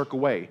not shirk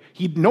away.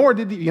 Nor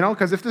did he,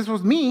 because if this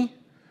was me,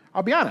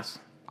 I'll be honest,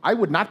 I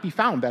would not be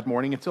found that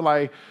morning until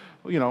I'd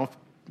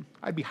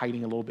be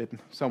hiding a little bit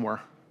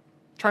somewhere,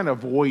 trying to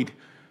avoid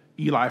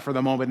Eli for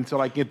the moment until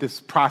I get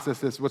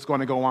what's going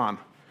to go on.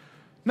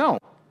 No.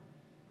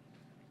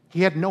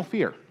 He had no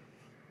fear.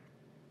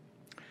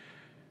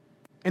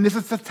 And this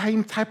is the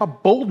same type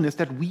of boldness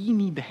that we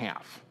need to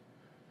have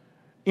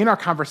in our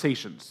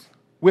conversations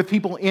with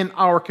people in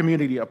our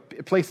community,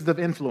 places of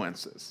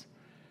influences.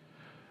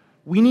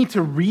 We need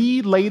to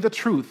relay the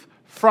truth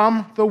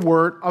from the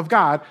Word of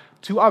God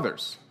to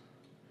others.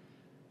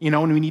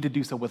 And we need to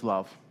do so with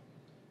love.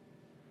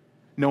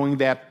 Knowing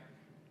that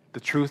the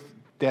truth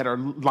that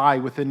lie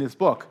within this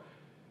book,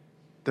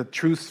 the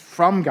truths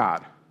from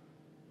God,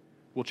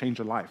 will change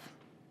their life.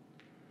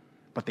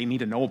 But they need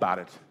to know about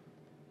it.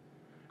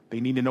 They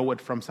need to know it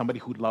from somebody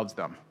who loves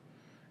them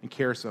and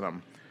cares for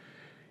them.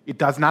 It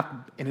does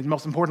not, and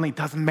most importantly, it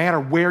doesn't matter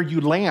where you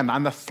land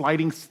on the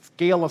sliding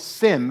scale of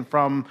sin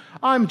from,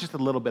 I'm just a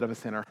little bit of a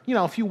sinner.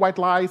 A few white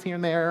lies here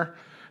and there,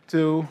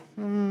 to,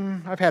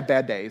 I've had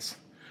bad days,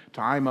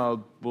 to I'm a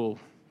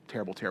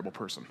terrible, terrible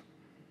person.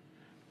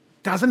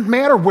 Doesn't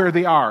matter where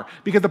they are,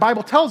 because the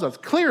Bible tells us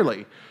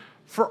clearly,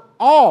 for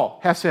all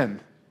have sinned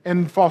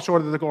and fall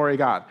short of the glory of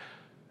God.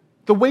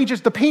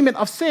 The payment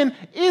of sin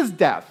is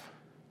death.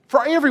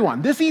 For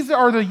everyone. These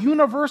are the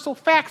universal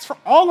facts for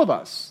all of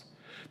us.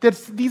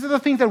 These are the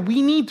things that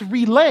we need to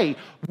relay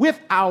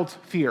without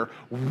fear,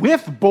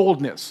 with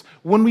boldness,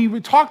 when we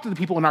talk to the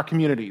people in our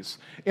communities,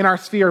 in our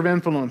sphere of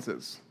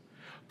influences.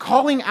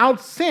 Calling out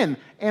sin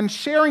and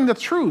sharing the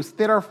truths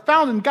that are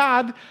found in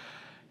God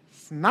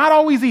is not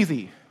always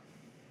easy.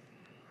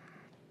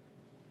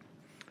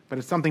 But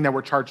it's something that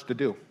we're charged to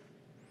do.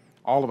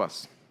 All of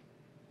us.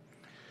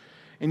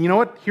 And you know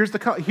what? Here's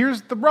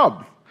the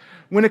rub.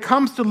 When it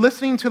comes to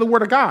listening to the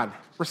Word of God,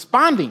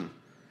 responding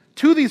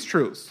to these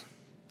truths,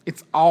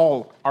 it's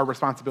all our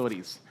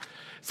responsibilities.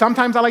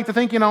 Sometimes I like to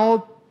think,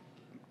 the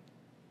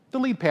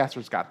lead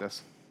pastor's got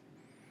this.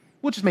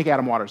 We'll just make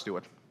Adam Waters do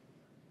it.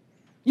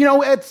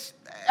 It's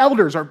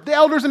the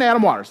elders and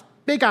Adam Waters.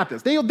 They got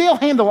this. They'll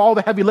handle all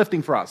the heavy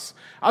lifting for us.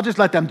 I'll just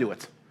let them do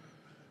it.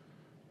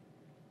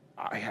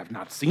 I have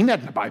not seen that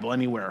in the Bible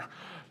anywhere.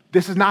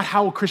 This is not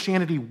how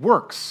Christianity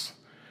works.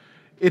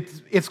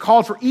 It's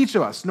called for each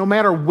of us, no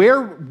matter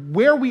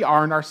where we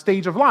are in our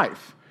stage of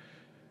life,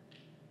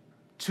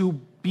 to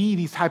be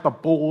these type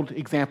of bold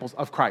examples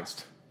of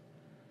Christ.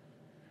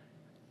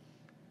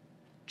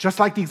 Just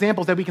like the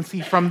examples that we can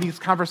see from these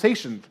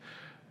conversations,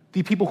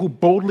 the people who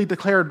boldly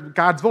declared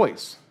God's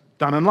voice,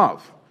 done in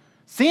love.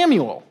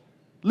 Samuel,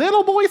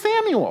 little boy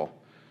Samuel.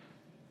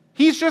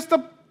 He's just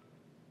a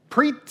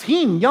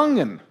preteen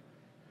youngin'.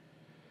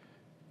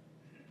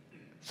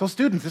 So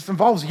students, this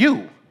involves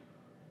you.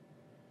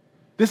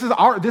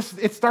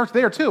 It starts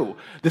there too.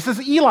 This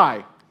is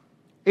Eli,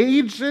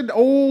 aged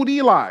old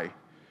Eli.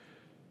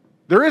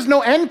 There is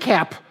no end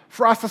cap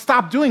for us to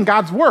stop doing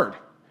God's word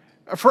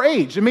for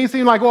age. It may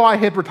seem like, I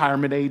hit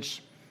retirement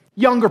age.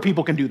 Younger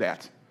people can do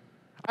that.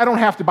 I don't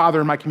have to bother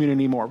in my community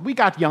anymore. We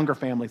got younger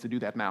families to do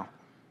that now.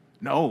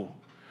 No.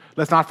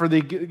 Let's not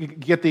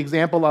get the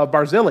example of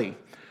Barzillai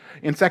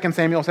in 2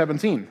 Samuel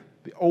 17.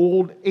 The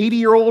old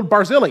 80-year-old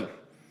Barzillai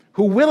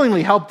who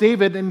willingly helped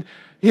David in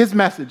his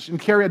message and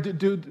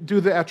do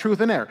the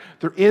truth in there.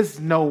 There is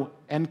no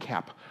end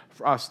cap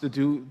for us to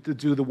do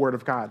the word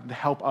of God, to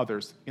help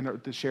others,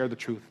 to share the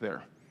truth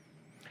there.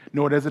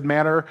 Nor does it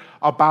matter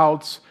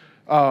about,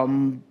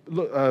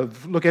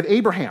 look at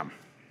Abraham,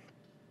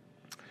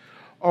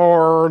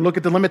 or look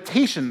at the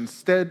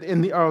limitations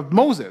of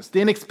Moses, the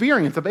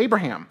inexperience of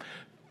Abraham.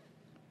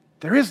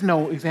 There is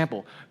no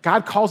example.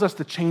 God calls us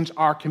to change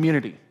our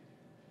community,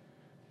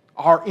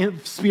 our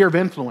sphere of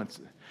influence.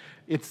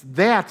 It's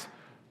that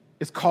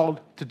is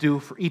called to do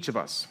for each of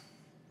us.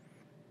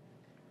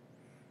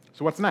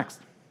 So what's next?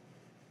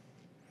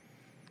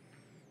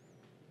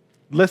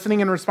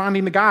 Listening and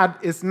responding to God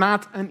is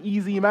not an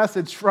easy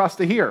message for us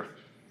to hear.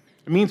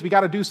 It means we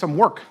got to do some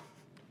work.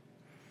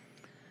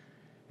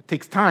 It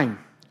takes time,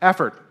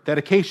 effort,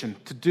 dedication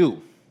to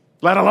do,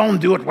 let alone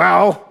do it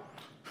well.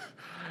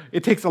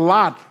 It takes a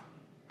lot.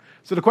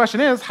 So the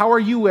question is, how are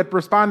you at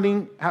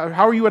responding?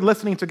 How are you at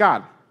listening to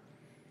God?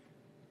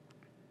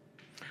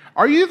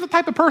 Are you the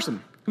type of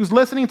person who's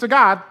listening to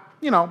God,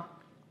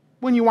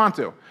 when you want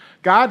to?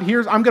 God,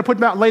 I'm going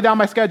to lay down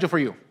my schedule for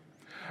you.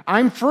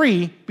 I'm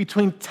free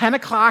between 10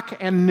 o'clock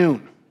and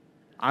noon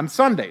on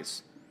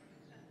Sundays,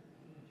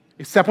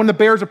 except when the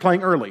Bears are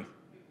playing early.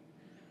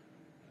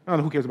 I don't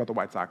know, who cares about the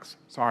White Sox?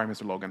 Sorry,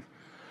 Mr. Logan.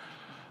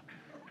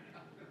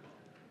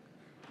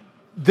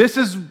 This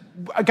is,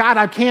 God,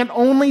 I can't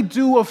only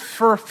do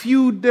for a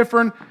few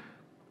different,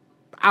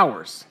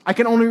 hours. I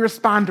can only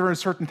respond during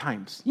certain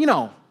times.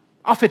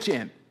 I'll fit you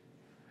in.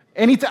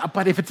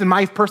 But if it's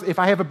if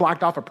I have it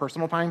blocked off a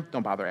personal time,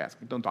 don't bother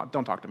asking. Don't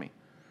talk to me.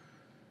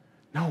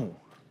 No,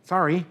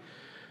 sorry.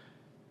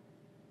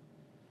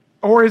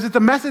 Or is it the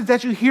message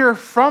that you hear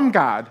from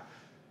God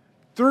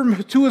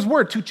to His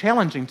Word too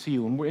challenging to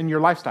you in your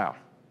lifestyle?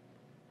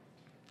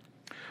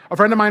 A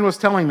friend of mine was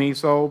telling me,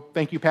 so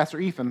thank you, Pastor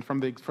Ethan,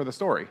 for the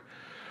story,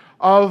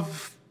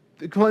 of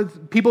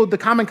the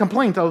common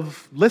complaint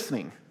of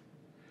listening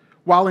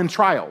while in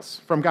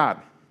trials from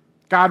God.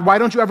 God, why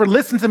don't you ever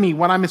listen to me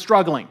when I'm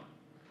struggling?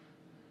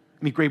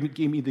 And he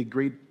gave me the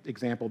great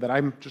example that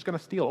I'm just going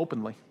to steal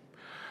openly.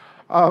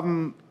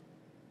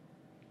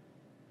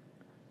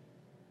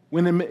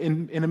 When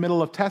in the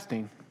middle of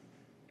testing,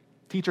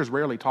 teachers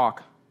rarely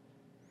talk.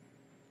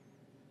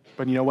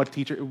 But you know what,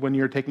 when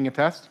you're taking a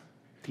test,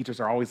 teachers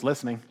are always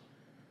listening.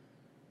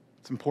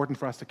 It's important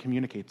for us to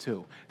communicate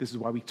too. This is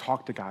why we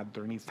talk to God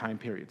during these time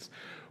periods.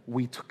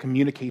 We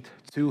communicate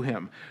to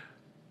Him.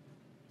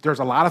 There's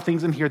a lot of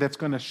things in here that's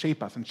going to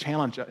shape us and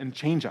challenge and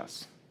change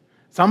us.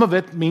 Some of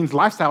it means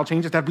lifestyle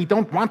changes that we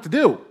don't want to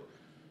do.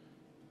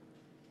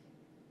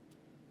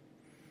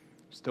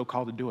 Still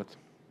called to do it.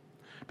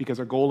 Because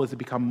our goal is to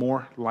become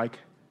more like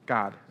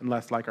God and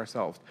less like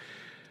ourselves.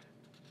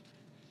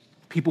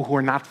 People who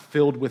are not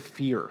filled with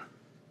fear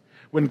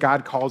when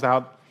God calls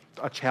out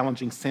a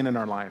challenging sin in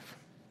our life.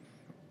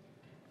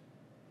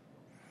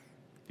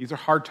 These are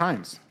hard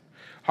times,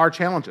 hard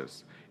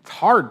challenges. It's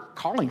hard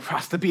calling for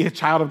us to be a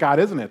child of God,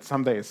 isn't it,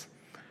 some days?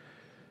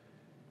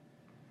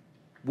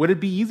 Would it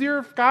be easier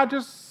if God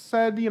just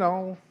said,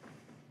 don't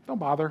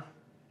bother.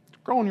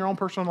 Grow in your own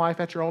personal life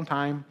at your own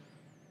time.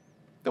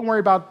 Don't worry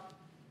about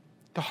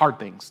the hard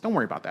things. Don't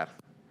worry about that.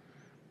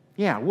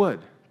 Yeah, it would.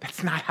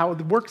 That's not how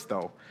it works,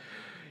 though.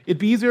 It'd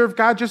be easier if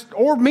God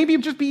or maybe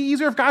it'd just be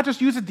easier if God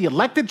just uses the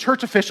elected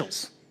church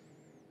officials.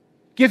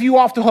 Give you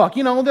off the hook.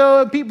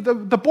 The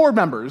people, the board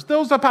members,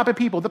 those type of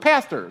people, the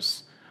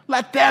pastors.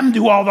 Let them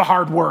do all the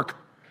hard work.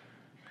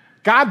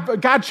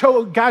 God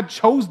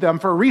chose them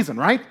for a reason,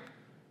 right?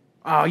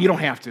 Oh, you don't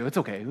have to. It's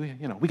okay.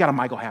 We got a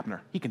Michael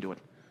Hapner. He can do it.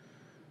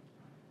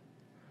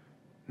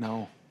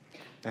 No,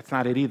 that's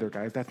not it either,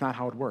 guys. That's not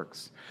how it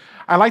works.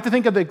 I like to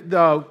think of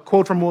the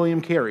quote from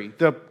William Carey,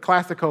 the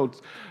classic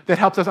quotes that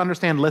helps us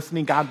understand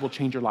listening. God will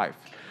change your life.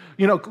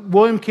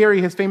 William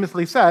Carey has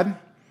famously said,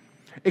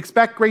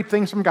 expect great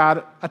things from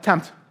God,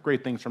 attempt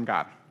great things from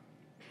God.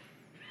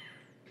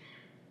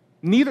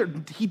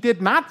 He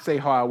did not say,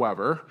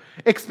 however,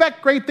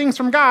 expect great things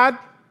from God,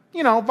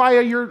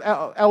 via your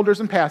elders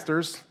and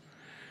pastors,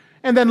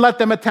 and then let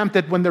them attempt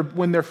it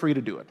when they're free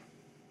to do it.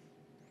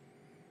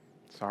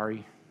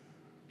 Sorry.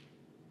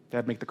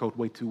 That'd make the quote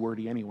way too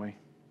wordy anyway.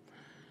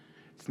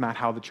 It's not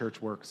how the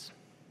church works.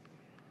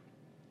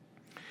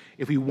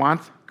 If we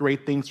want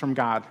great things from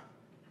God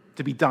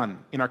to be done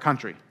in our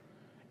country,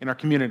 in our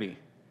community,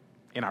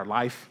 in our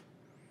life,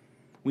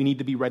 we need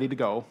to be ready to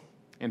go.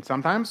 And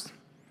sometimes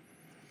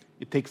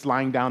it takes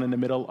lying down in the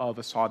middle of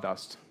a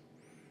sawdust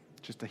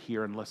just to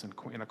hear and listen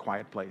in a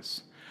quiet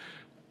place.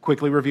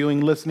 Quickly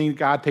reviewing, listening to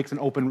God takes an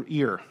open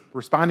ear.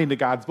 Responding to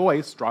God's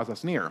voice draws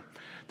us near.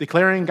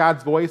 Declaring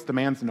God's voice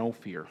demands no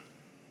fear.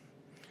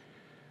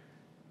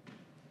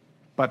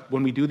 But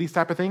when we do these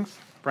type of things,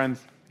 friends,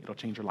 it'll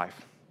change your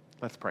life.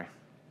 Let's pray.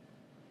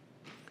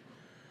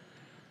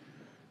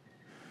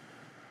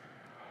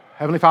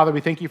 Heavenly Father,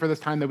 we thank you for this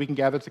time that we can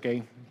gather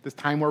today, this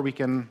time where we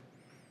can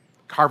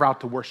carve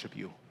out to worship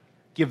you,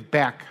 give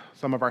back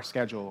some of our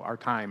schedule, our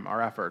time,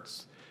 our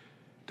efforts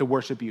to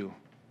worship you,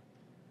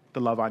 to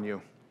love on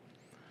you.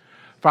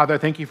 Father, I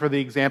thank you for the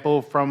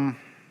example from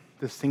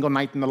this single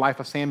night in the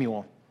life of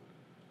Samuel.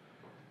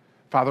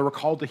 Father, we're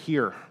called to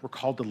hear. We're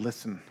called to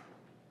listen.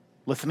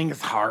 Listening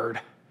is hard.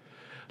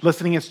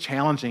 Listening is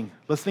challenging.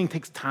 Listening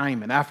takes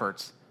time and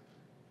efforts.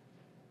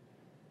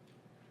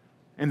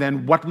 And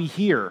then what we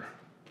hear,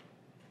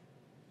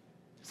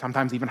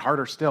 sometimes even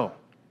harder still.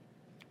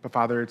 But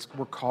Father,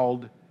 we're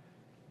called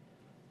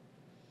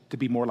to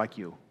be more like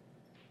you.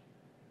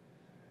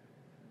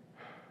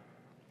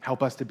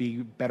 Help us to be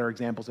better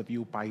examples of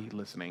you by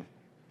listening,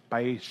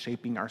 by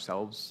shaping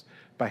ourselves,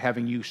 by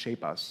having you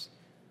shape us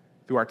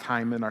through our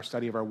time and our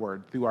study of our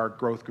word, through our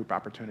growth group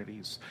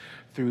opportunities,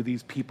 through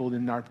these people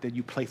that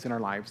you place in our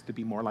lives to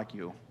be more like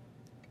you,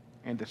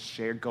 and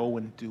to go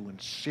and do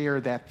and share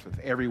that with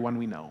everyone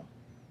we know.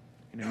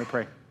 In your name I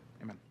pray.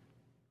 Amen.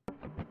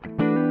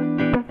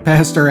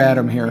 Pastor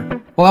Adam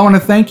here. Well, I want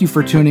to thank you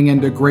for tuning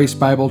into Grace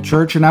Bible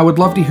Church, and I would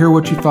love to hear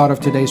what you thought of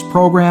today's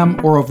program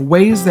or of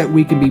ways that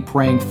we can be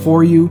praying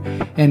for you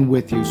and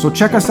with you. So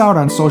check us out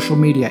on social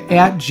media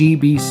at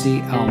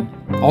GBC Elm.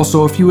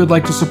 Also, if you would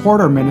like to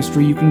support our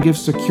ministry, you can give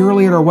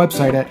securely at our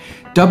website at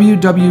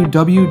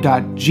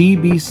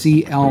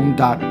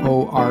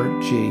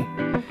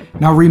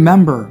www.gbcelm.org. Now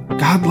remember,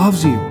 God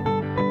loves you,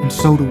 and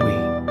so do we.